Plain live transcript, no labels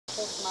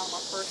some out of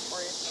my purse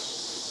for you.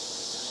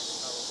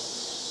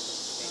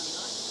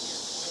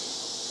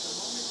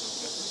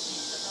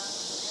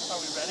 Are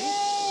we ready?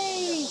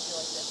 Yay!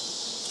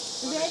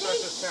 Let me start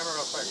this camera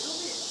real quick.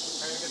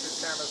 I'm going to get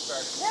this camera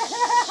started.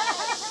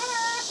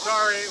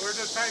 Sorry, we're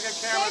just trying to get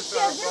cameras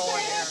rolling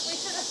here.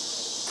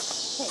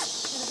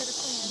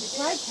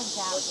 The light comes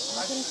out.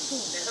 I'm going to see.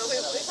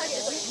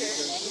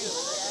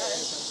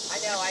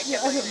 I know, I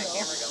kept looking at that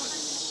camera going.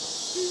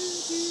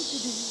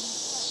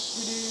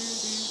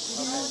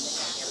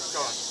 It's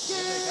going.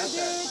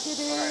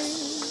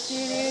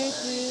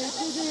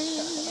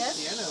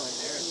 Piano in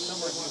there, and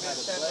someone who had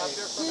a play.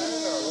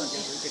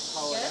 We could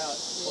call it out.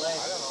 Play.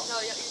 I don't know.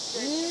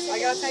 I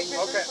gotta take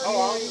pictures Okay, for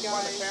I'll you use on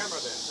the guys. camera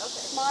then.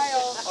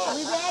 Smile. Are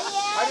we ready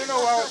yet? I don't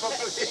know where I was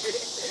supposed to be.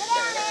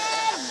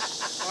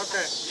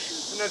 Okay.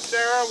 And then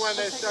Sarah, when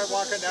they start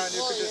walking down,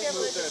 you can just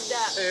move the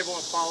table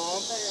and follow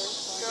them.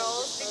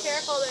 Girls, be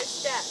careful, there's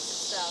steps and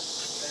stuff.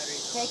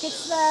 Take it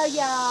slow,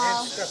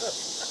 y'all.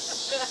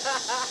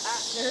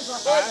 There's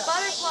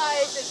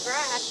butterflies and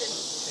grass and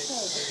Okay,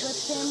 the flip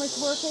camera's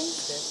working.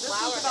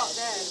 flower about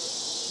dead.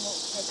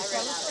 I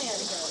ran out of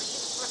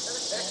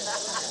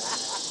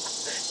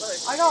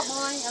I got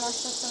mine and I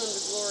still sent them to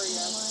Gloria.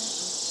 I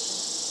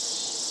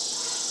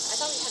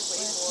thought we had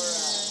way more.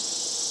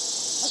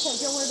 Okay,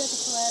 don't worry about the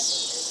flip.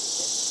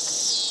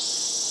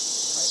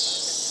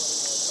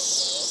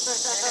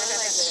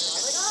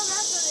 I'm like, oh,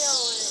 that's where they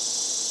all went.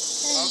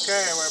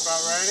 Okay, we're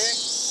about ready.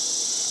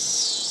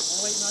 I'm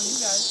waiting on you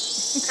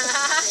guys.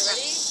 Okay,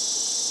 ready?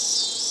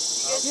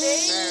 You guys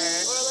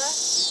sing, Orla?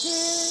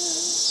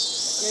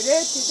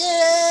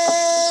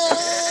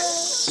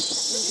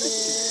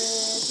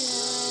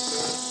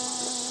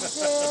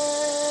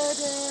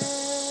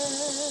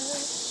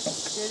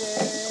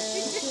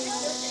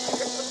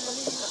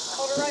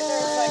 Hold it right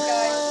there, like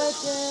guys.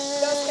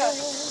 Jessica,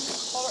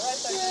 hold it right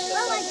there.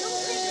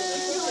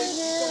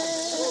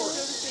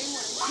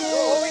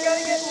 Oh, we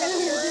gotta get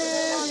pictures.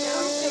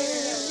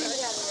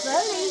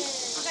 Ready?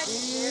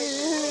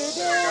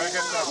 Gotta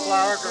get the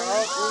flower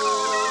girl.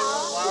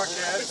 Flower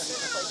kid.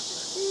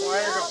 Boy,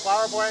 you go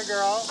flower boy and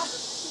girl.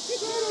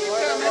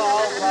 Boy and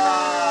all. Look at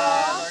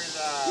that.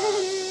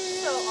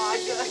 So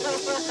awesome.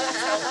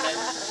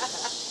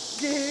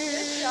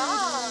 Good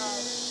job.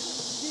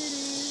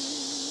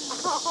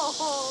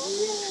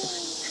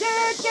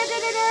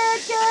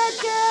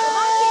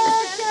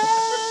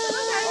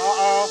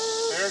 Uh-oh,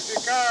 there she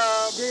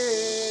comes.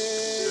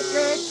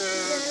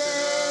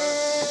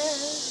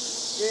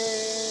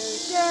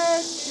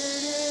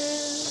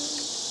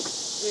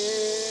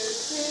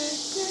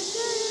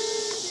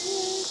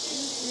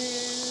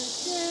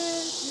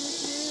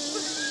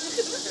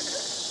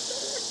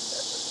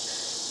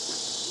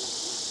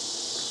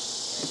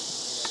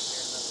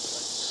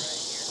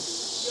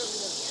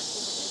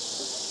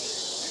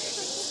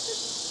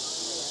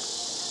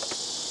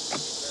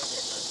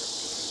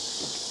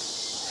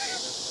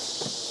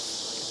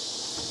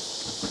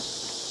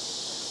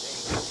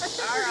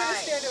 All right.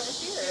 Stand over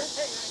here.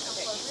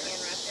 Okay, you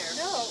stand right there.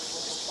 No,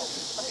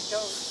 I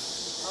don't.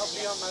 I'll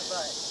be on my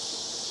butt.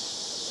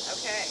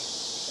 Okay.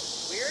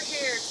 We're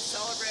here to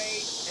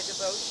celebrate a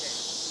devotion.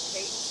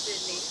 Kate and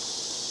Sydney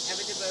have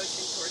a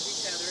devotion towards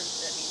each other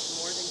that means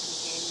more than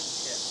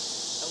companionship.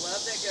 A love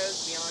that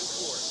goes beyond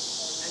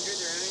force. Under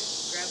their own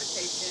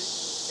gravitation,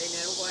 they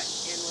know what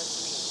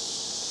endless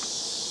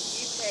means.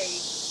 You,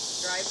 Kate,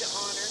 strive to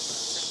honor,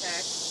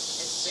 protect,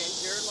 and spend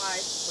your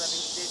life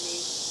loving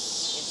Sydney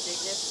in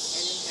sickness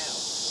and in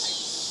health.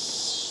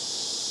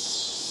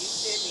 You,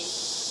 Sydney,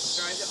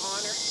 strive to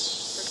honor,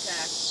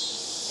 protect,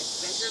 and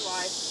spend your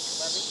life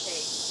loving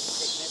Kate in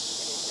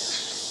sickness and in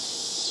health.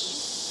 You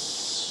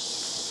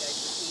guys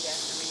repeat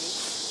after me.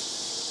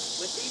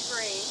 With these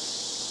rings,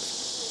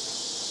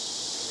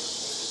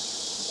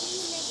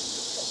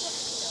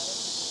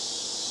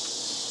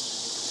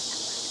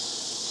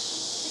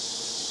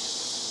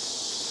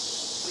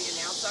 we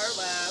announce our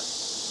love,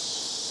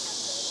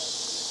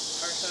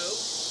 our hope,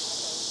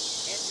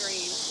 and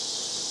dreams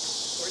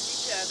towards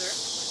each other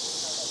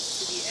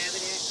to be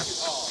evident to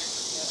all.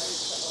 The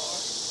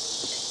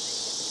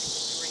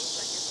rings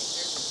on your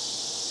finger.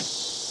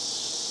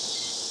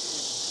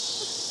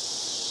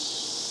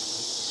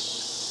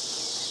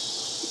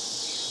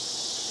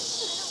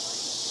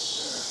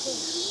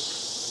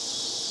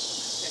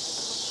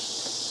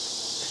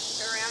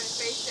 Turn around and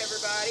face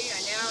everybody.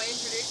 I now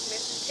introduce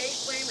Mrs. Kate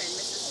Bloom and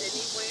Mrs.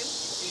 Sydney Bloom.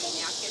 You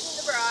now kiss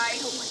the bride.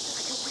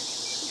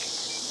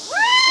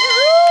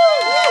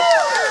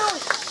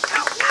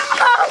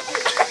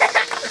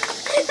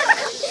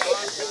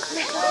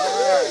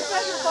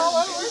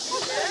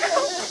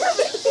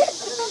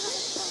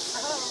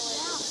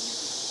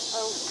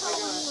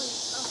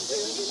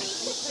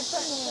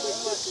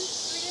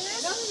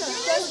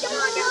 Come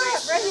on,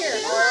 guys, right here.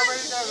 Wherever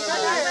you go,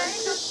 Right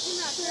here.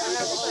 I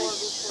have all of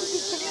them for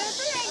you.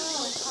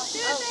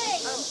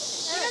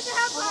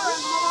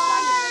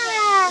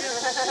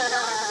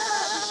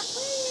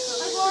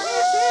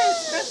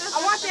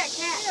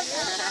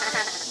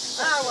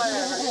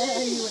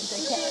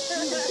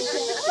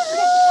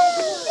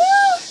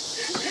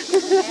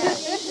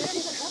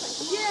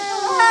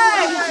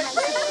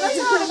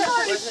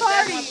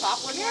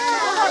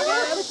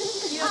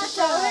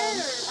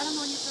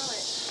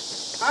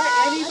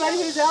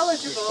 is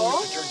eligible.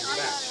 Turn your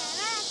back.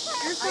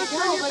 You're supposed to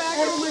turn your back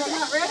when we're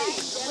not ready.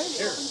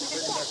 Here, bring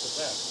it back to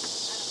that.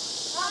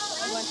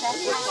 You want that?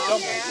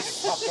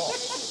 Popped off.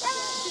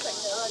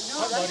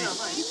 No, that's not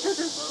mine.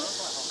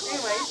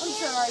 Anyway, I'm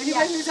sorry.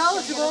 anybody who's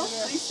eligible,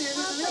 please stand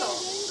in the middle.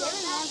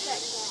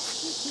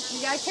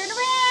 You guys turn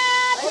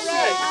around. Turn Okay.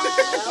 around.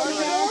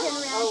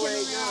 Oh,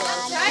 wait, no.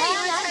 Daddy,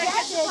 you want to try to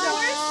catch the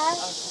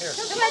flowers? Here.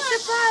 Come catch the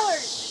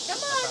flowers.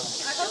 Come on.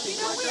 I hope you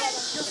don't win.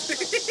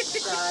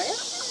 Try it.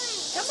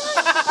 Come on.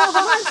 Come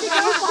on, she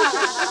goes.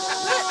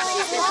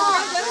 She's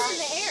throwing those in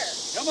the air.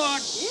 Come on.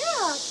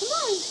 Yeah, come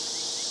on.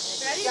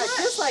 Ready? Yeah, Look.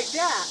 just like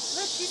that.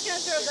 Look, she's going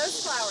to throw those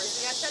flowers.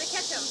 We got to try to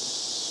catch them.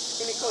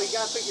 Hey, Nicole, you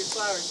got to put your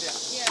flowers down.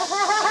 Yeah.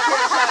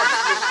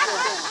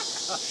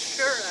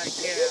 Sure I You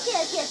can.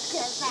 can't catch the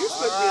You're flowers.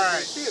 supposed to be in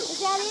there too.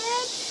 Is that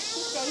it?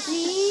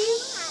 Stacy?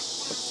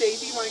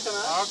 Stacy, you want to come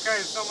up?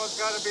 Okay, someone's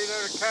got to be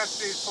there to catch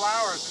these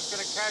flowers. Who's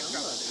going to catch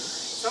them?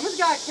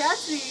 Someone's got to catch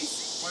these.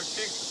 When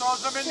she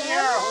throws them in the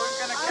air, who's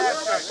going to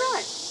catch That's them?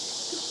 right.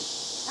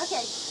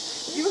 Okay.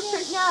 No.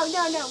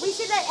 We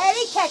should let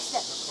Eddie catch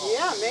them.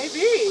 Yeah,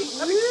 maybe.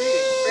 Let me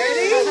see.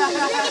 Ready? Three,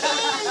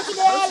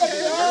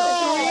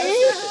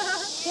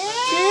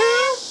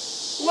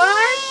 2, 1.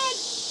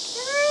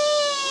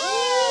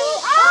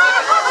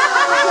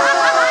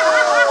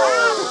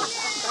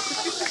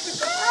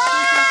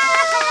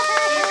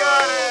 She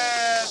got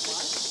it.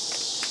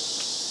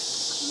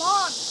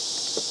 Mom.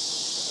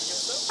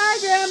 Hi,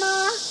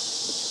 Grandma.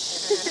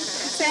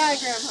 Say hi,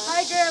 Grandma.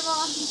 Hi, Grandma.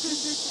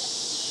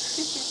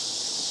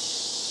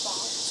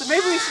 So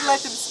maybe we should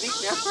let them speak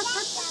now.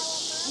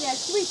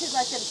 Yes, we should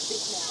let them speak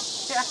now.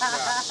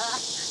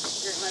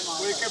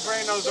 We can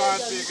bring those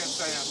on so you can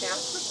say them.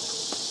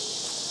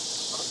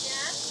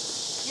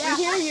 We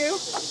hear you.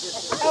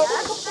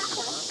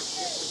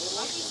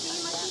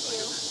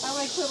 I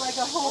like put like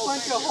a whole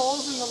bunch of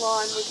holes in the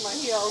lawn with my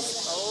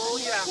heels.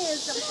 Oh, yeah.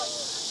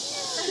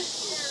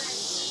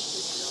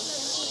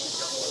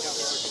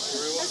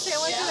 Okay,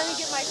 let me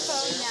get my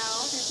phone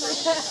now.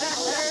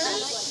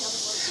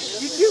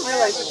 You do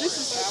realize that this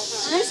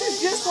is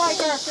just like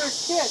our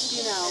first kiss,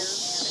 you know.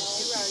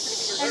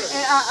 And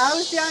I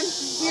was down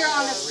here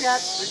on the step,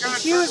 and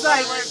she was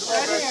like right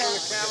here. The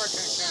camera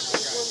can catch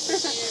you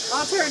guys.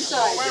 I'll turn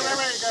side. Wait,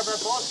 you got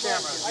both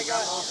cameras.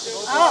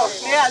 Oh,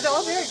 yeah, oh,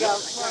 there you go.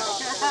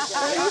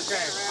 Okay.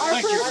 Our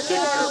first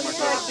kiss was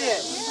like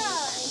this.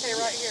 Okay,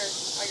 right here.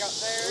 I got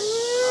there.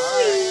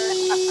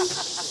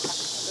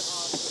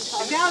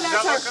 And now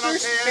that's our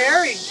first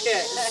married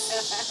kiss.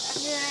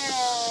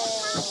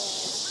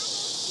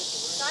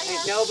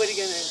 Ain't nobody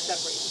gonna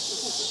separate.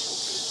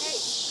 Hey,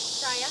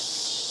 Saya,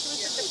 can we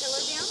put the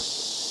pillow down?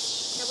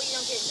 That way you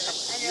don't get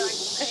dirty. I know,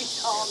 I'm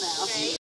tall now. Okay.